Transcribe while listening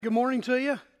Good morning to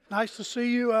you. Nice to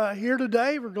see you here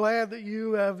today. We're glad that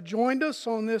you have joined us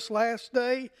on this last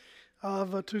day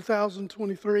of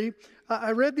 2023.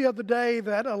 I read the other day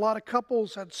that a lot of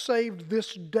couples had saved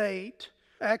this date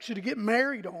actually to get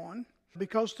married on,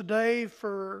 because today,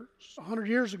 for 100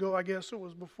 years ago, I guess it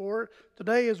was before,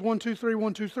 today is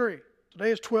 123.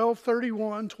 Today is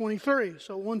 12/31/23.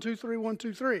 So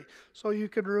 123. So you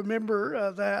could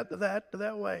remember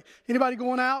that way. Anybody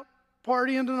going out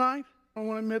partying tonight? I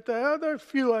want to admit that. There's a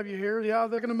few of you here. Yeah,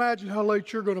 they can imagine how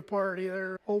late you're going to party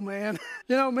there, old man.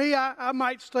 You know, me, I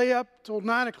might stay up till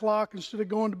 9 o'clock instead of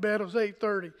going to bed. It was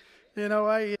 8:30. You know,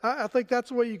 I think that's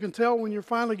the way you can tell when you're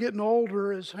finally getting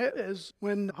older, is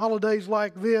when holidays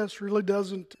like this really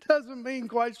doesn't mean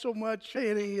quite so much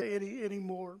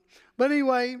anymore. But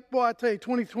anyway, boy, I tell you,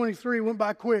 2023 went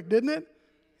by quick, didn't it?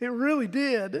 It really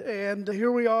did. And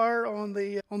here we are on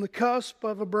the cusp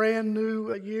of a brand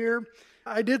new year.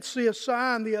 I did see a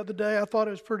sign the other day. I thought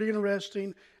it was pretty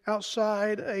interesting,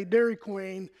 outside a Dairy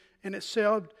Queen, and it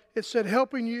said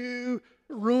helping you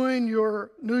ruin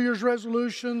your New Year's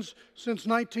resolutions since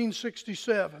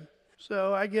 1967.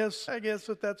 So I guess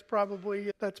that's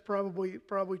probably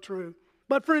true.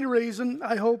 But for any reason,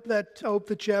 I hope that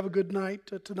you have a good night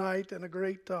tonight and a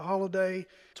great holiday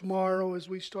tomorrow as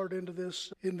we start into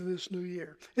this new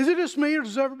year. Is it just me, or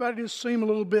does everybody just seem a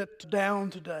little bit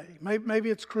down today? Maybe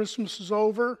it's Christmas is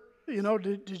over. You know,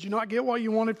 did you not get what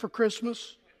you wanted for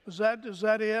Christmas? Is that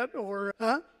it? Or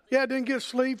yeah, I didn't get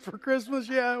sleep for Christmas.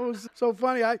 Yeah, it was so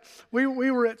funny. We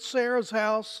were at Sarah's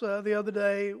house the other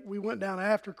day. We went down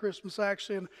after Christmas,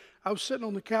 actually, and I was sitting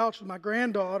on the couch with my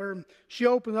granddaughter, and she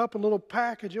opened up a little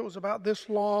package. It was about this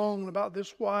long and about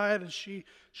this wide, and she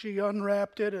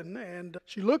unwrapped it, and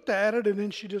she looked at it, and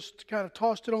then she just kind of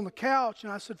tossed it on the couch.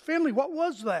 And I said, "Finley, what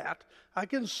was that? I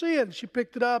couldn't see it." And she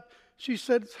picked it up. She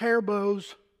said, "It's hair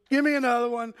bows. Give me another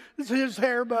one. It's his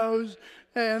hair bows."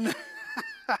 And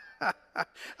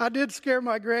I did scare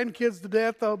my grandkids to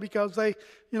death, though, because they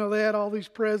had all these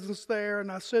presents there.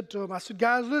 And I said to them,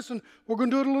 "Guys, listen, we're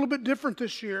going to do it a little bit different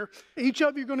this year. Each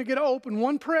of you are going to get to open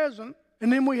one present,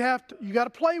 and then you got to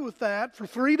play with that for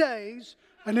 3 days,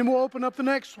 and then we'll open up the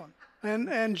next one."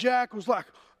 And Jack was like,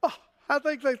 "Oh," I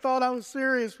think they thought I was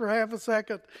serious for half a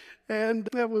second, and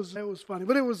it was funny,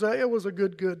 but it was a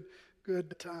good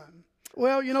time.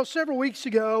 Well, several weeks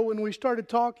ago when we started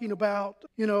talking about,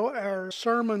 our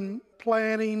sermon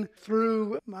planning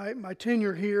through my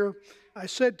tenure here, I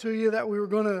said to you that we were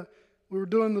doing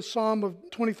the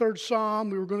 23rd Psalm.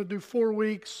 We were going to do 4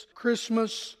 weeks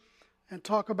Christmas and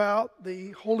talk about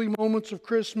the holy moments of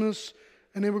Christmas.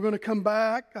 And then we're going to come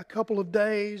back a couple of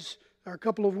days or a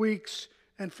couple of weeks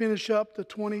and finish up the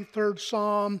 23rd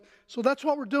Psalm. So that's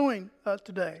what we're doing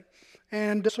today.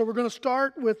 And so we're going to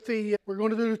start with we're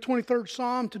going to do the 23rd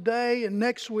Psalm today and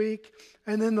next week.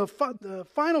 And then the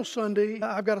final Sunday,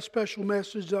 I've got a special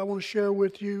message that I want to share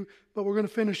with you. But we're going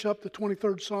to finish up the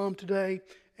 23rd Psalm today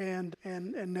and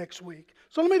next week.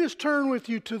 So let me just turn with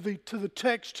you to the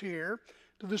text here,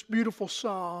 to this beautiful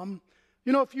Psalm.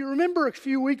 If you remember a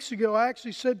few weeks ago, I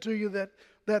actually said to you that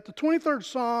the 23rd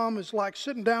Psalm is like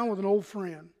sitting down with an old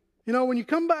friend. When you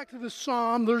come back to this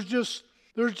Psalm, there's just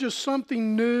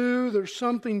something new. There's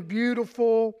something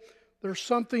beautiful. There's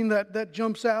something that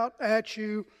jumps out at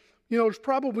you. There's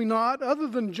probably not, other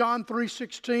than John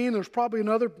 3:16, there's probably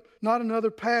not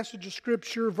another passage of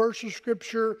Scripture, verse of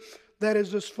Scripture that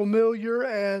is as familiar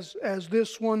as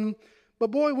this one.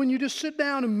 But boy, when you just sit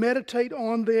down and meditate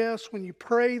on this, when you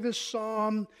pray this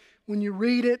Psalm, when you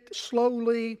read it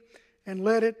slowly and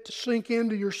let it sink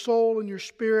into your soul and your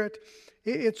spirit,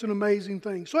 it's an amazing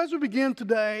thing. So as we begin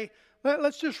today,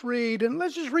 let's just read, and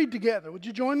let's just read together. Would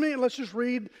you join me? And let's just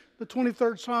read the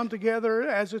 23rd Psalm together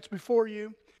as it's before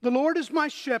you. "The Lord is my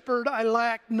shepherd, I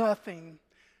lack nothing.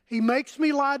 He makes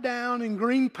me lie down in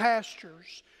green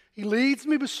pastures. He leads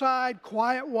me beside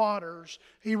quiet waters.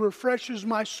 He refreshes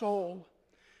my soul.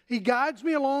 He guides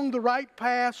me along the right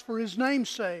paths for His name's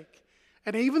sake.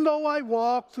 And even though I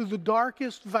walk through the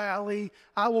darkest valley,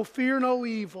 I will fear no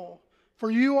evil,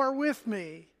 for You are with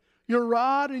me. Your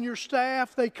rod and Your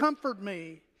staff, they comfort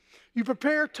me. You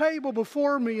prepare a table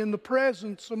before me in the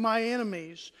presence of my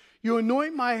enemies. You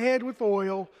anoint my head with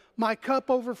oil. My cup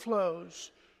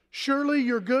overflows. Surely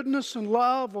Your goodness and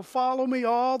love will follow me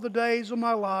all the days of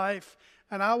my life,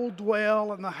 and I will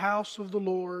dwell in the house of the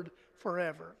Lord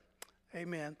forever."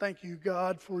 Amen. Thank you,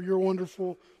 God, for Your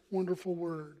wonderful, wonderful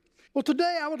word. Well,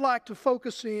 today I would like to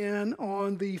focus in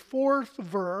on the 4th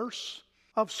verse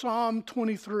of Psalm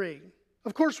 23.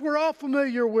 Of course, we're all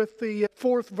familiar with the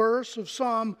 4th verse of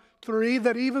Psalm 3,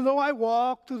 that even though I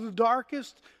walk through the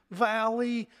darkest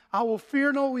valley. I will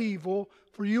fear no evil,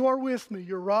 for you are with me.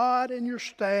 Your rod and your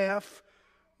staff,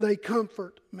 they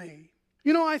comfort me.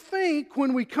 You know, I think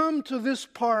when we come to this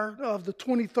part of the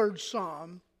 23rd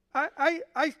Psalm, I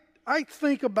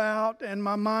think about, and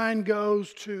my mind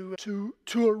goes to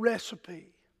a recipe,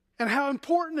 and how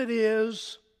important it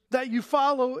is that you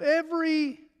follow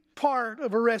every part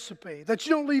of a recipe, that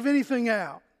you don't leave anything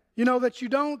out. You know, that you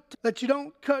don't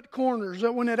cut corners,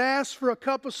 that when it asks for a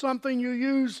cup of something, you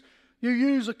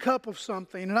use a cup of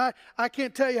something. And I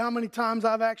can't tell you how many times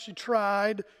I've actually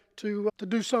tried to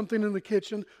do something in the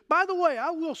kitchen. By the way, I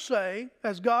will say,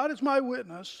 as God is my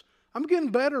witness, I'm getting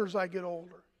better as I get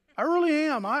older. I really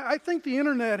am. I think the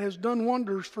internet has done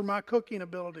wonders for my cooking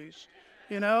abilities,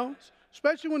 you know,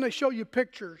 especially when they show you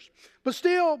pictures. But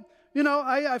still, you know,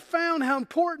 I found how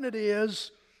important it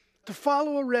is to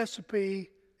follow a recipe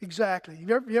exactly.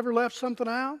 You ever left something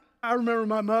out? I remember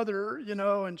my mother, you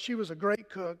know, and she was a great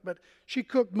cook, but she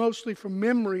cooked mostly from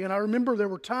memory. And I remember there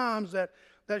were times that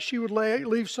she would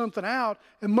leave something out.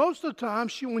 And most of the time,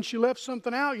 when she left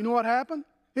something out, you know what happened?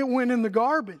 It went in the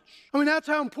garbage. I mean, that's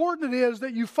how important it is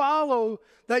that you follow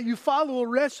a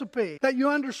recipe, that you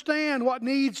understand what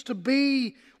needs to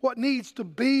be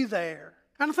there.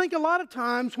 And I think a lot of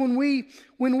times when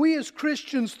we as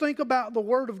Christians think about the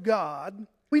Word of God,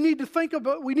 we need to think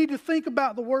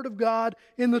about the Word of God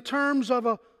in the terms of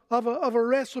a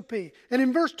recipe. And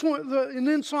in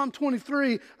in Psalm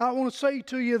 23, I want to say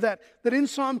to you that in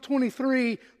Psalm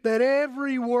 23, that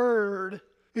every word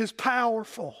is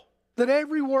powerful, that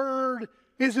every word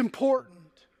is important.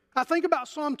 I think about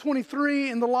Psalm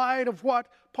 23 in the light of what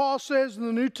Paul says in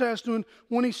the New Testament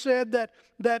when he said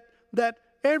that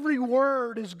every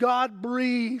word is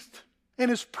God-breathed and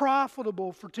is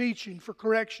profitable for teaching, for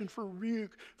correction, for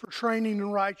rebuke, for training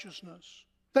in righteousness.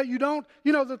 That you don't,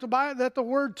 you know, that the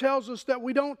Word tells us that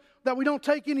we don't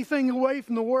take anything away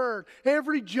from the Word.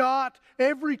 Every jot,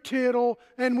 every tittle,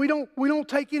 and we don't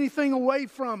take anything away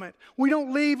from it. We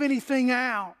don't leave anything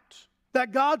out.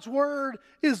 That God's Word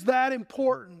is that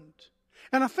important.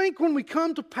 And I think when we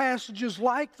come to passages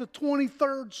like the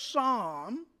 23rd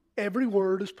Psalm, every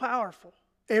word is powerful.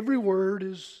 Every word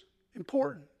is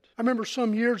important. I remember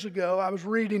some years ago, I was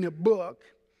reading a book.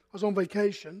 I was on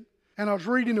vacation, and I was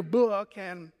reading a book,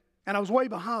 and I was way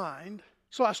behind.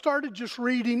 So I started just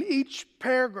reading each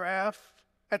paragraph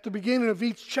at the beginning of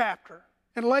each chapter.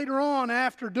 And later on,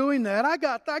 after doing that, I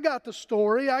got the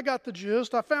story, I got the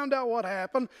gist, I found out what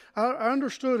happened, I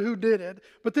understood who did it.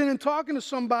 But then in talking to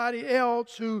somebody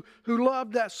else who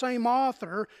loved that same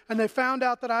author, and they found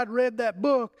out that I'd read that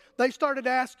book, they started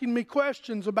asking me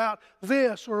questions about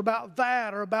this or about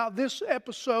that or about this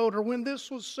episode or when this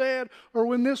was said or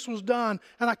when this was done.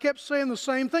 And I kept saying the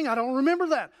same thing. I don't remember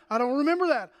that. I don't remember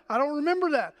that. I don't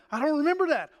remember that. I don't remember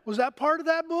that. Was that part of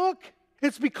that book?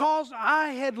 It's because I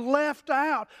had left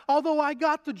out. Although I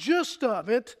got the gist of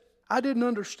it, I didn't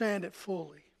understand it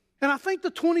fully. And I think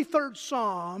the 23rd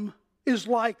Psalm is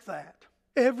like that.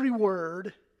 Every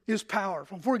word is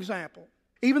powerful. For example,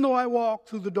 even though I walk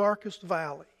through the darkest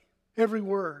valley, every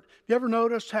word. You ever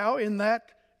notice how in that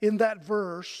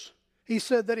verse, he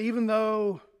said that even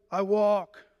though I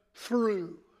walk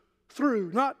through,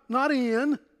 not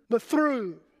in, but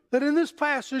through. That in this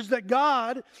passage that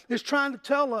God is trying to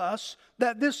tell us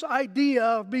that this idea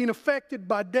of being affected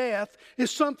by death is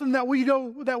something that we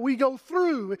go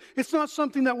through. It's not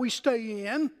something that we stay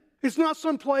in. It's not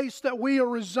some place that we are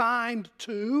resigned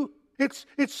to. It's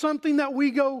something that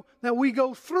we go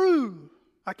through.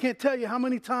 I can't tell you how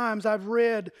many times I've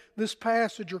read this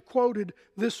passage or quoted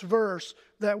this verse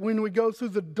that when we go through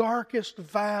the darkest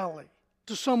valley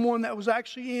to someone that was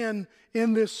actually in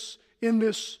this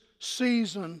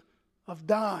season of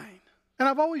dying. And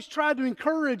I've always tried to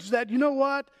encourage that, you know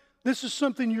what? This is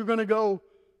something you're going to go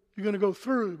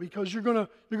through, because you're going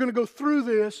to go through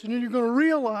this, and then you're going to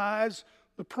realize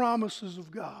the promises of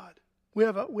God. We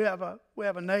have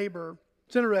a neighbor.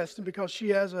 It's interesting because she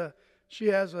has an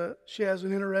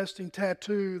interesting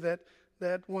tattoo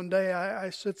that one day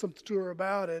I said something to her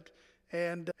about it,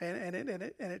 and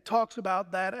it talks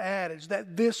about that adage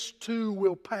that this too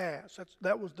will pass.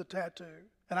 That was the tattoo.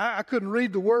 And I couldn't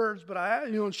read the words, but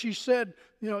and she said,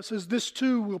 it says this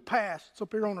too will pass. It's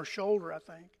up here on her shoulder, I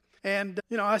think. And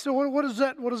I said, what does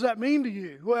that mean to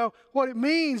you? Well, what it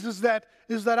means is that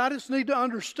I just need to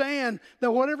understand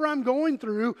that whatever I'm going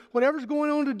through, whatever's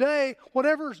going on today,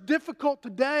 whatever's difficult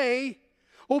today,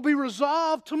 will be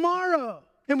resolved tomorrow.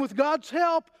 And with God's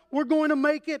help, we're going to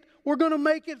make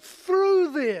it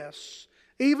through this.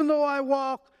 Even though I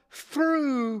walk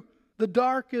through the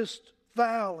darkest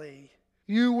valley,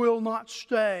 you will not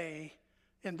stay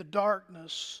in the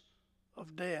darkness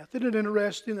of death. Isn't it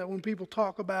interesting that when people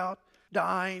talk about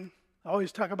dying, they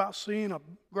always talk about seeing a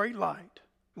great light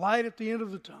at the end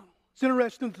of the tunnel. It's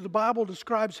interesting that the Bible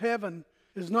describes heaven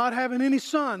as not having any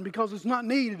sun because it's not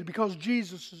needed, because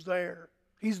Jesus is there.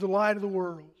 He's the light of the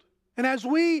world. And as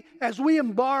we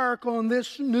embark on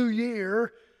this new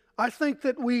year, I think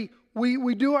that we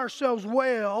do ourselves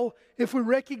well if we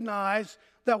recognize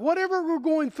that whatever we're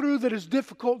going through that is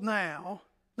difficult now,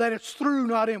 that it's through,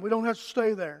 not in. We don't have to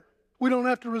stay there. We don't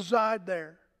have to reside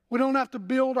there. We don't have to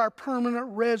build our permanent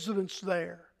residence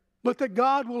there. But that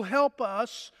God will help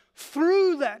us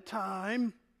through that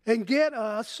time and get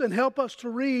us and help us to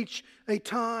reach a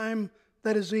time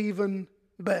that is even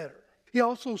better. He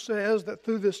also says that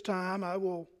through this time I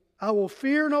will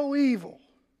fear no evil.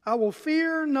 I will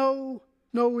fear no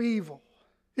evil.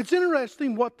 It's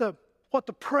interesting what the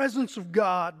presence of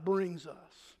God brings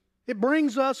us. It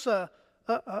brings us a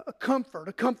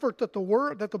comfort that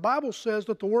the Bible says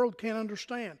that the world can't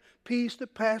understand. Peace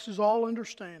that passes all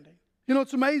understanding. You know,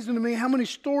 it's amazing to me how many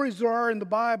stories there are in the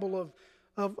Bible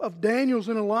of Daniel's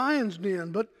in a lion's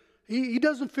den, but he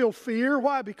doesn't feel fear.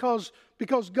 Why? Because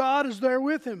God is there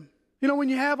with him. You know, when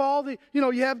you have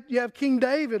you have King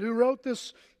David who wrote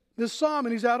this psalm,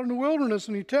 and he's out in the wilderness,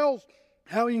 and he tells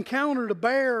how he encountered a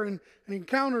bear and he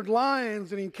encountered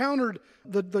lions and he encountered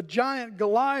the giant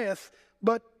Goliath,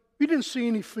 but he didn't see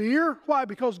any fear. Why?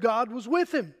 Because God was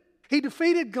with him. He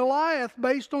defeated Goliath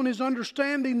based on his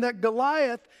understanding that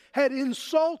Goliath had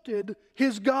insulted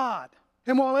his God.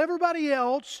 And while everybody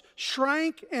else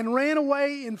shrank and ran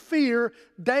away in fear,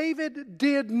 David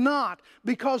did not,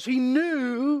 because he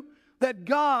knew that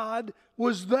God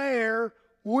was there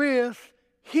with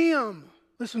him.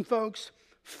 Listen, folks,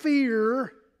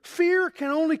 fear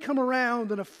can only come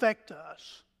around and affect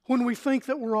us when we think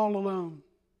that we're all alone.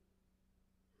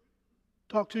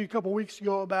 Talked to you a couple weeks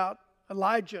ago about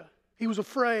Elijah. He was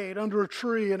afraid under a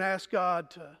tree and asked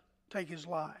God to take his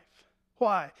life.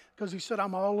 Why? Because he said,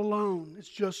 I'm all alone. It's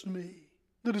just me.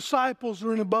 The disciples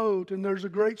are in a boat and there's a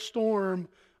great storm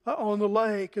on the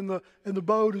lake, and the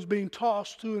boat is being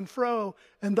tossed to and fro,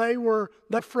 and they were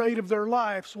afraid of their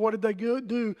life. So what did they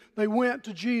do? They went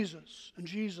to Jesus, and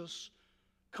Jesus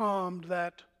calmed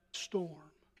that storm.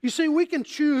 You see, we can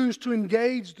choose to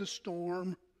engage the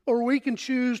storm, or we can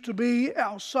choose to be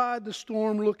outside the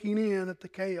storm looking in at the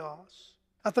chaos.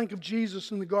 I think of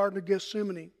Jesus in the Garden of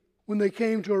Gethsemane when they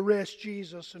came to arrest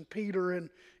Jesus, and Peter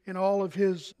in all of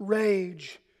his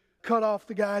rage cut off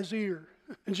the guy's ear.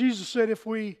 And Jesus said, if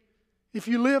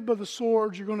you live by the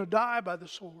sword, you're going to die by the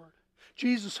sword.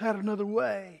 Jesus had another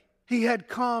way. He had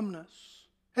calmness.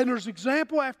 And there's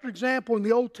example after example in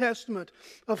the Old Testament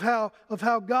of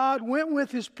how God went with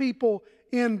his people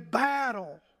in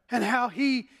battle, and how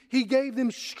he gave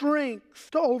them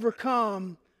strength to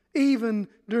overcome even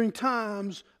during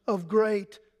times of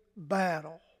great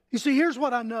battle. You see, here's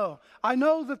what I know. I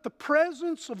know that the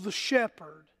presence of the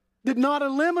shepherd did not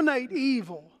eliminate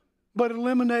evil, but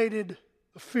eliminated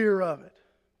the fear of it.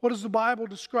 What does the Bible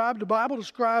describe? The Bible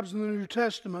describes in the New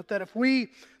Testament that if we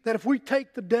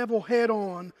take the devil head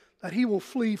on, that he will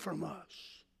flee from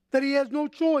us. That he has no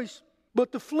choice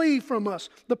but to flee from us.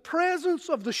 The presence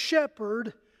of the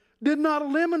shepherd did not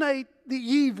eliminate the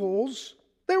evils.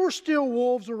 There were still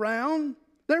wolves around.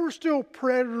 There were still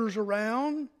predators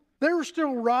around. There were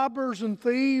still robbers and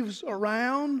thieves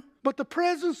around. But the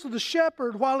presence of the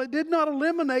shepherd, while it did not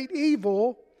eliminate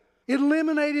evil, it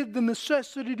eliminated the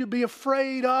necessity to be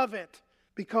afraid of it,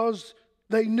 because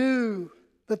they knew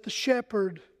that the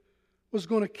shepherd was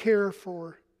going to care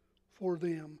for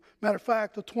them. Matter of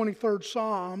fact, the 23rd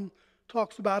Psalm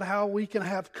talks about how we can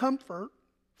have comfort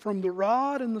from the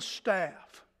rod and the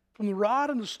staff. From the rod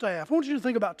and the staff. I want you to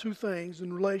think about two things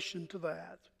in relation to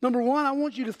that. Number one, I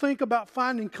want you to think about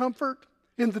finding comfort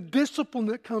in the discipline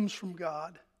that comes from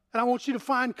God. And I want you to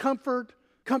find comfort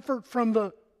from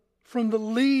the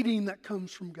leading that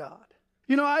comes from God.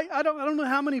 You know, I don't know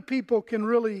how many people can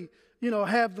really,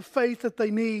 have the faith that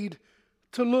they need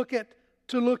to look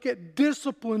at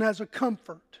discipline as a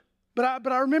comfort. But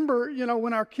I remember,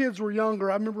 when our kids were younger,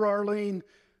 I remember Arlene,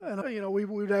 and we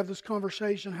would have this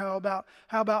conversation how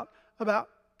about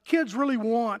kids really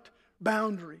want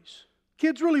boundaries.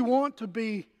 Kids really want to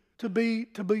be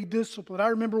disciplined. I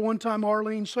remember one time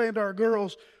Arlene saying to our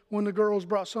girls, when the girls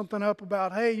brought something up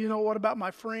about, hey, what about my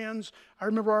friends? I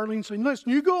remember Arlene saying, listen,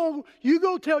 you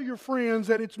go tell your friends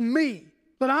that it's me,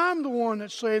 that I'm the one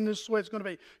that's saying this is the way it's going to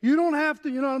be. You don't have to,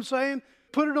 you know what I'm saying,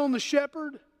 put it on the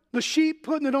shepherd, the sheep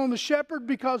putting it on the shepherd,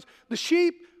 because the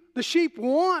sheep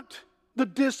want the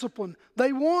discipline.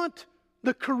 They want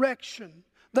the correction.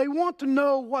 They want to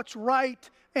know what's right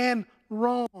and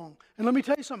wrong. And let me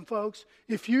tell you something, folks.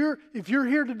 If you're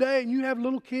here today and you have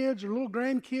little kids or little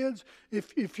grandkids,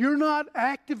 if you're not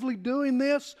actively doing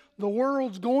this, the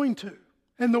world's going to.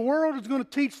 And the world is going to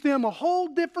teach them a whole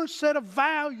different set of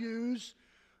values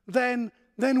than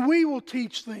we will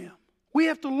teach them. We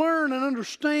have to learn and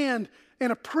understand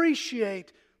and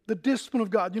appreciate the discipline of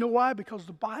God. You know why? Because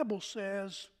the Bible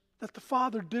says that the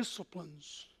Father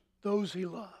disciplines those He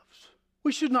loves.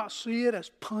 We should not see it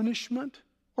as punishment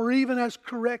or even as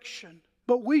correction,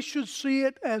 but we should see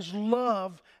it as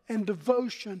love and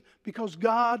devotion because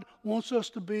God wants us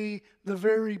to be the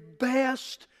very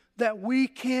best that we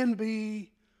can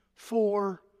be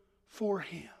for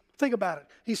Him. Think about it.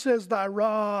 He says, "Thy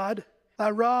rod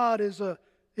is a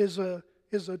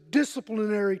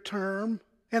disciplinary term,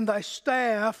 and thy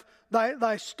staff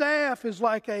is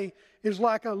like a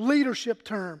leadership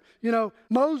term." You know,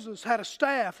 Moses had a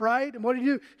staff, right? And what did he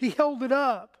do? He held it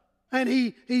up, and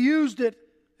he used it,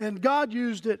 and God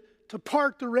used it to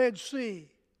part the Red Sea.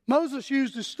 Moses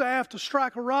used his staff to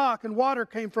strike a rock, and water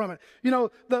came from it. You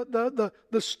know,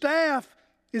 the staff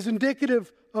is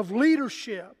indicative of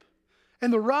leadership,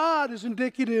 and the rod is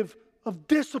indicative of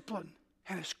discipline.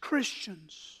 And as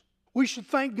Christians, we should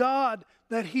thank God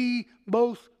that He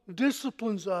both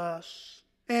disciplines us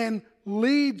and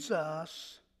leads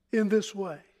us in this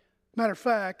way. Matter of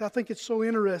fact, I think it's so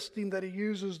interesting that He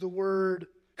uses the word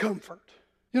comfort.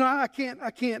 You know, I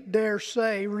can't dare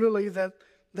say really that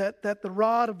the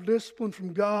rod of discipline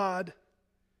from God,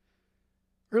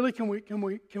 really can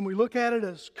we look at it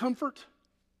as comfort?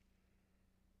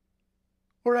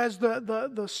 Or as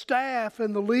the staff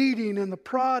and the leading and the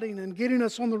prodding and getting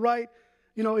us on the right,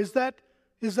 you know, is that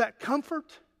comfort?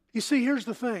 You see, here's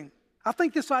the thing. I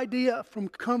think this idea from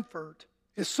comfort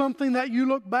is something that you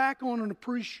look back on and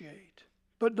appreciate,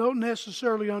 but don't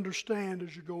necessarily understand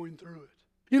as you're going through it.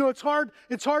 You know, it's hard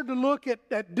to look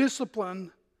at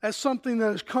discipline as something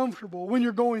that is comfortable when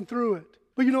you're going through it.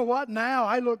 But you know what? Now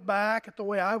I look back at the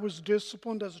way I was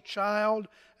disciplined as a child,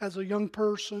 as a young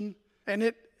person, and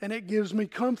it gives me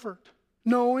comfort.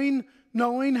 Knowing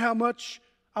how much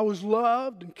I was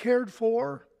loved and cared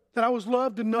for, that I was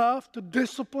loved enough to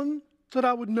discipline, so that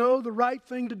I would know the right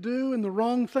thing to do and the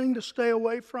wrong thing to stay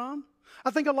away from.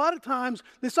 I think a lot of times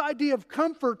this idea of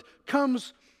comfort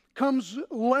comes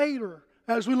later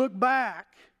as we look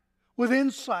back with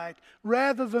insight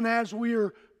rather than as we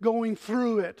are going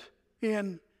through it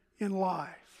in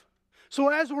life. So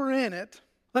as we're in it,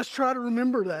 let's try to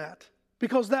remember that,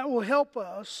 because that will help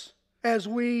us as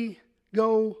we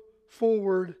go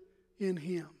forward in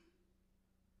Him.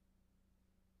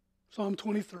 Psalm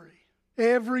 23.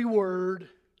 Every word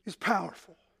is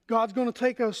powerful. God's going to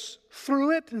take us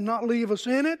through it and not leave us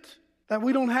in it. That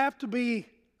we don't have to be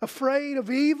afraid of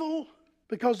evil,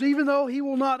 because even though He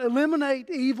will not eliminate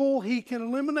evil, He can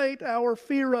eliminate our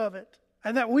fear of it.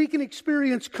 And that we can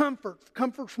experience comfort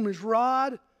from His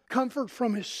rod, comfort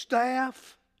from His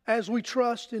staff, as we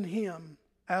trust in Him,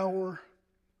 our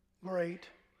great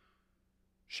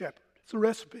shepherd. It's a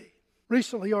recipe.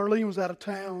 Recently, Arlene was out of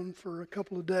town for a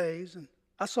couple of days, and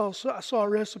I saw a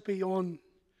recipe online,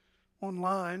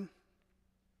 and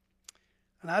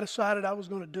I decided I was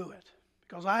going to do it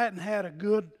because I hadn't had a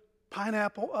good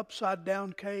pineapple upside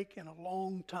down cake in a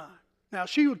long time. Now,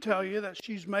 she would tell you that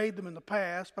she's made them in the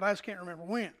past, but I just can't remember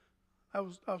when. That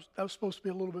was supposed to be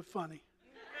a little bit funny.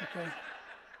 Okay.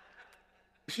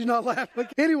 She's not laughing.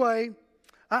 Anyway,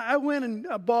 I went and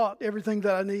bought everything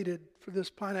that I needed for this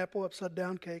pineapple upside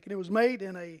down cake, and it was made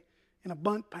in a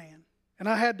bundt pan. And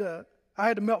I had to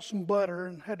melt some butter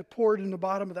and had to pour it in the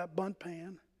bottom of that bundt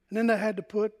pan. And then I had to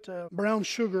put brown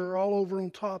sugar all over on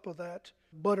top of that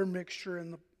butter mixture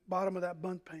in the bottom of that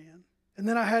bundt pan. And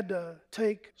then I had to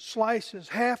take slices,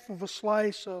 half of a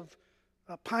slice of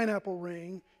a pineapple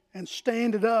ring, and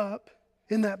stand it up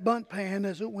in that bundt pan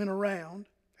as it went around.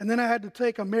 And then I had to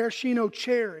take a maraschino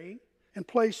cherry and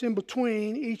place in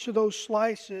between each of those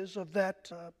slices of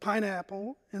that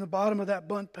pineapple in the bottom of that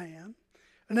bundt pan.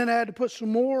 And then I had to put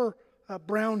some more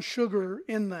brown sugar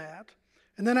in that.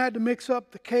 And then I had to mix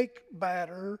up the cake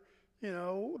batter, you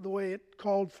know, the way it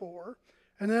called for.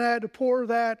 And then I had to pour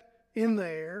that in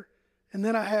there. And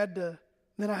then I had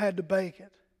to bake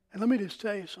it. And let me just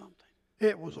tell you something.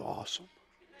 It was awesome.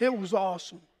 It was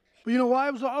awesome. But you know why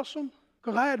it was awesome?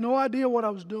 Because I had no idea what I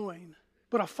was doing.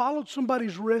 But I followed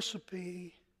somebody's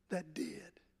recipe that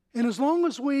did. And as long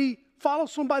as we follow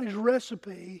somebody's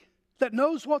recipe that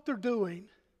knows what they're doing,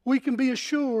 we can be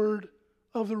assured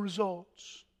of the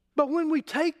results. But when we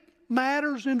take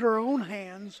matters into our own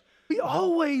hands, we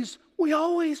always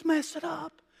mess it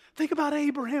up. Think about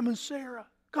Abraham and Sarah.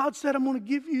 God said, I'm going to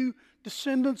give you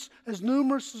descendants as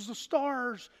numerous as the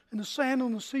stars and the sand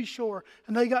on the seashore,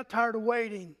 and they got tired of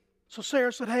waiting. So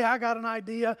Sarah said, hey, I got an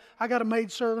idea. I got a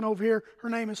maidservant over here. Her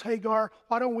name is Hagar.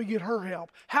 Why don't we get her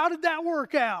help? How did that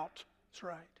work out? That's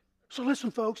right. So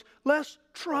listen, folks, let's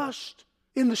trust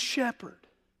in the shepherd,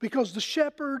 because the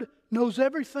shepherd knows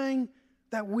everything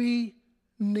that we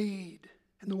need.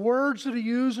 And the words that he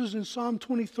uses in Psalm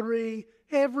 23,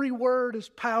 every word is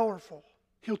powerful.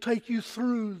 He'll take you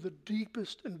through the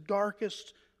deepest and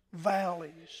darkest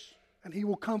valleys, and he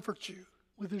will comfort you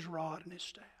with his rod and his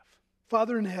staff.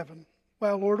 Father in heaven,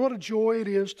 wow, Lord, what a joy it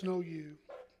is to know you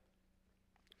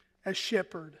as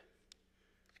shepherd,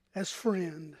 as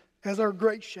friend, as our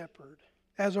great shepherd,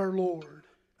 as our Lord,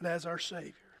 and as our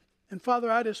Savior. And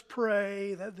Father, I just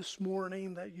pray that this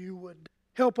morning that you would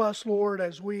help us, Lord,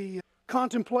 as we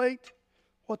contemplate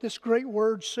what this great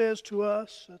word says to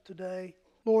us today.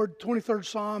 Lord, 23rd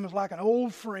Psalm is like an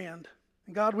old friend.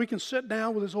 And God, we can sit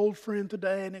down with this old friend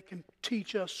today and it can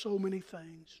teach us so many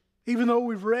things. Even though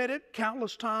we've read it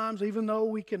countless times, even though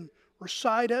we can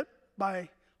recite it by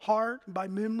heart, by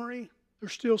memory,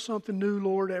 there's still something new,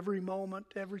 Lord, every moment,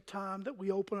 every time that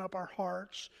we open up our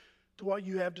hearts to what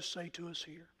you have to say to us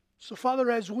here. So, Father,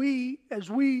 as we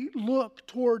look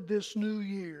toward this new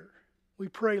year, we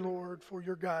pray, Lord, for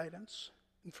your guidance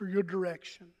and for your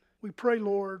direction. We pray,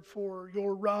 Lord, for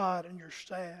your rod and your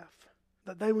staff,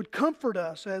 that they would comfort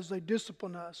us as they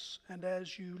discipline us and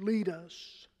as you lead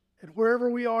us. And wherever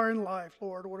we are in life,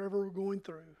 Lord, whatever we're going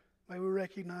through, may we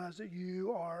recognize that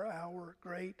you are our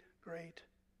great, great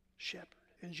shepherd.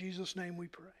 In Jesus' name we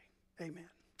pray. Amen.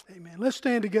 Amen. Let's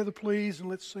stand together, please, and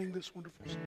let's sing this wonderful song.